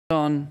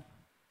on.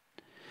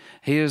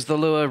 Here's the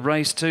lure,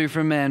 race 2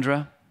 from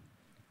Mandurah.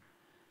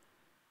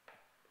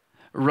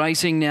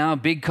 Racing now,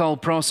 Big Cole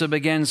Prosser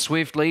began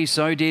swiftly,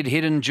 so did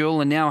Hidden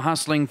Jewel, and now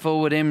hustling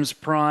forward M's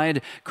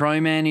Pride.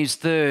 Crowman is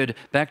third,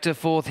 back to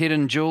fourth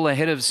Hidden Jewel,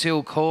 ahead of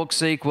Silk Hawk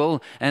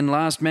Sequel, and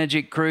last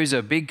Magic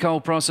Cruiser. Big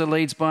Cole Prosser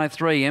leads by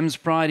 3, M's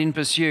Pride in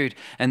pursuit,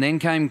 and then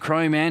came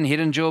Crowman,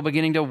 Hidden Jewel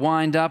beginning to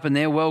wind up, and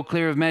they're well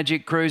clear of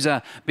Magic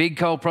Cruiser. Big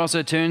Cole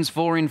Prosser turns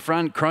 4 in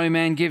front,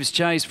 Crowman gives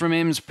chase from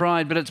M's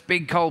Pride, but it's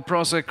Big Cole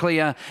Prosser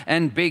clear,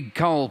 and Big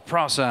Cole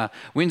Prosser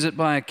wins it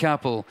by a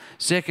couple.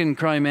 Second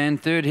Crowman,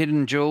 third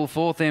Hidden Jewel,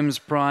 fourth M's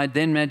Pride,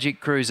 then Magic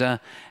Cruiser,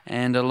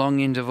 and a long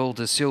interval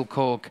to Silk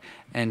Hawk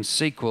and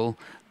Sequel,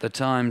 the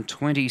time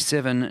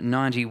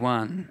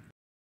 27.91.